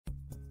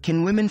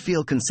Can women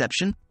feel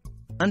conception?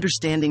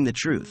 Understanding the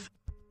truth.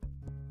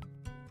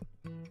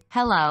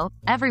 Hello,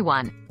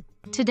 everyone.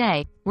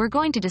 Today, we're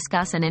going to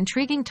discuss an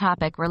intriguing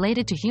topic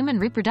related to human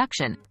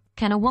reproduction.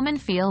 Can a woman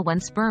feel when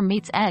sperm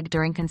meets egg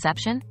during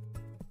conception?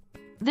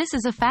 This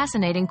is a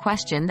fascinating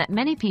question that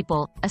many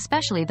people,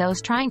 especially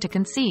those trying to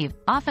conceive,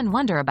 often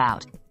wonder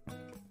about.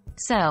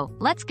 So,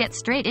 let's get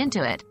straight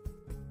into it.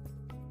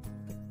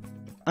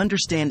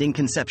 Understanding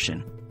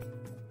conception.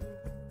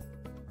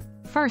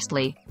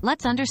 Firstly,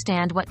 let's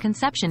understand what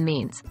conception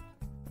means.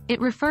 It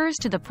refers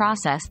to the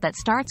process that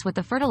starts with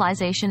the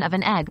fertilization of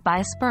an egg by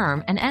a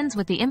sperm and ends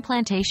with the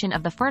implantation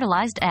of the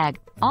fertilized egg,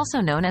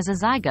 also known as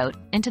a zygote,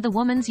 into the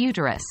woman's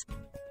uterus.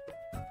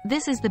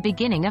 This is the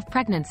beginning of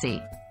pregnancy.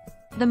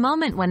 The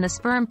moment when the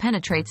sperm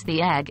penetrates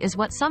the egg is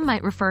what some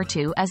might refer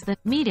to as the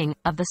meeting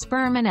of the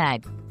sperm and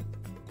egg.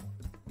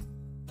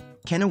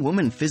 Can a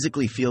woman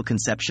physically feel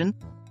conception?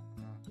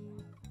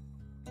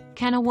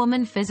 Can a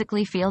woman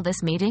physically feel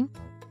this meeting?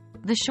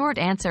 The short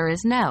answer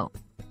is no.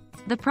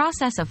 The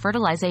process of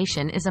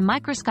fertilization is a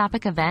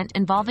microscopic event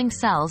involving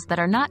cells that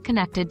are not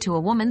connected to a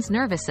woman's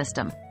nervous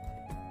system.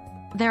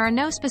 There are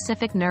no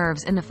specific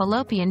nerves in the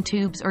fallopian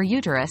tubes or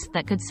uterus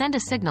that could send a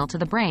signal to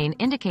the brain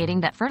indicating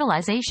that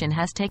fertilization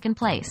has taken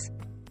place.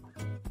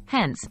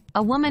 Hence,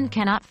 a woman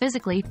cannot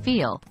physically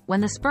feel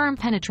when the sperm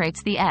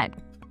penetrates the egg.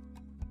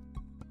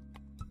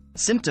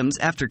 Symptoms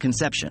after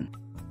conception.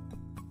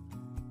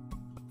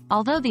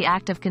 Although the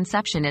act of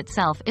conception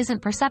itself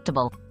isn't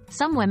perceptible,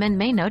 some women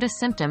may notice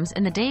symptoms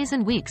in the days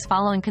and weeks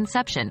following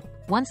conception,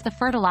 once the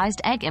fertilized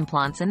egg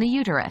implants in the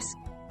uterus.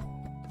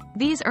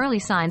 These early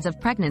signs of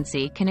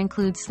pregnancy can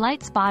include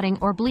slight spotting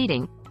or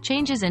bleeding,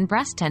 changes in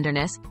breast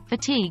tenderness,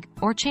 fatigue,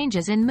 or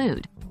changes in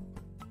mood.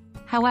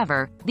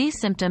 However, these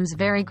symptoms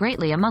vary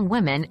greatly among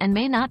women and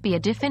may not be a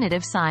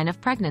definitive sign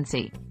of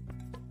pregnancy.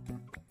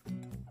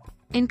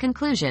 In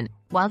conclusion,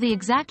 while the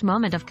exact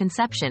moment of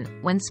conception,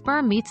 when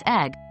sperm meets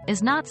egg,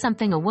 is not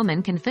something a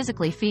woman can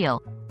physically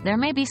feel, there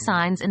may be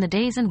signs in the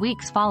days and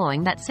weeks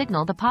following that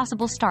signal the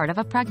possible start of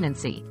a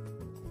pregnancy.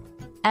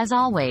 As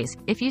always,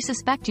 if you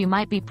suspect you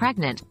might be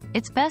pregnant,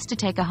 it's best to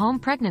take a home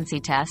pregnancy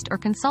test or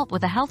consult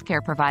with a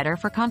healthcare provider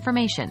for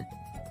confirmation.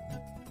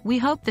 We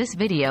hope this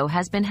video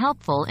has been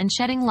helpful in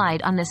shedding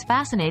light on this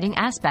fascinating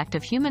aspect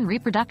of human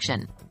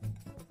reproduction.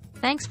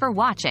 Thanks for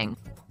watching.